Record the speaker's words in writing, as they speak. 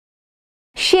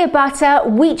Shea butter,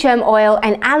 wheatgerm oil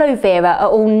and aloe vera are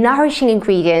all nourishing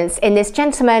ingredients in this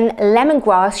gentleman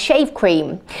lemongrass shave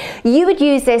cream. You would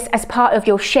use this as part of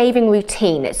your shaving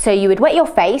routine. So you would wet your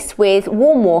face with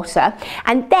warm water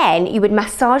and then you would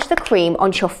massage the cream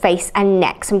onto your face and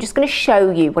neck. So I'm just going to show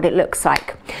you what it looks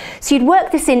like. So you'd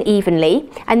work this in evenly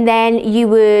and then you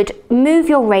would move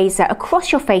your razor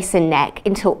across your face and neck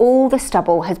until all the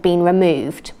stubble has been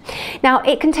removed. Now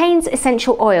it contains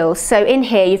essential oils. So in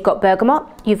here you've got bergamot,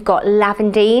 you've got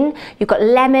lavandin, you've got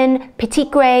lemon,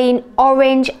 petitgrain,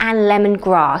 orange and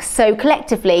lemongrass. So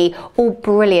collectively all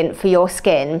brilliant for your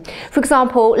skin. For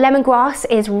example, lemongrass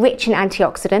is rich in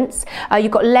antioxidants.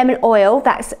 You've got lemon oil,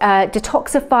 that's a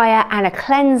detoxifier and a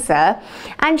cleanser,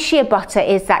 and shea butter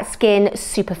is that skin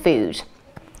superfood.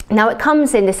 Now it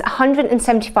comes in this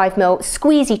 175ml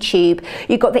squeezy tube.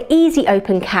 You've got the easy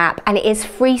open cap and it is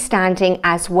freestanding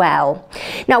as well.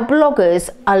 Now bloggers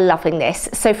are loving this.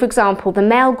 So for example, the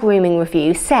male grooming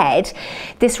review said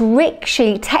this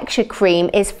richly textured cream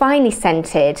is finely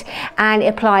scented and it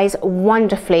applies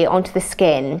wonderfully onto the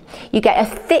skin. You get a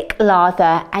thick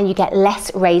lather and you get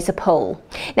less razor pull.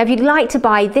 Now if you'd like to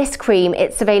buy this cream,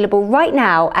 it's available right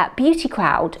now at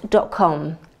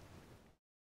beautycrowd.com.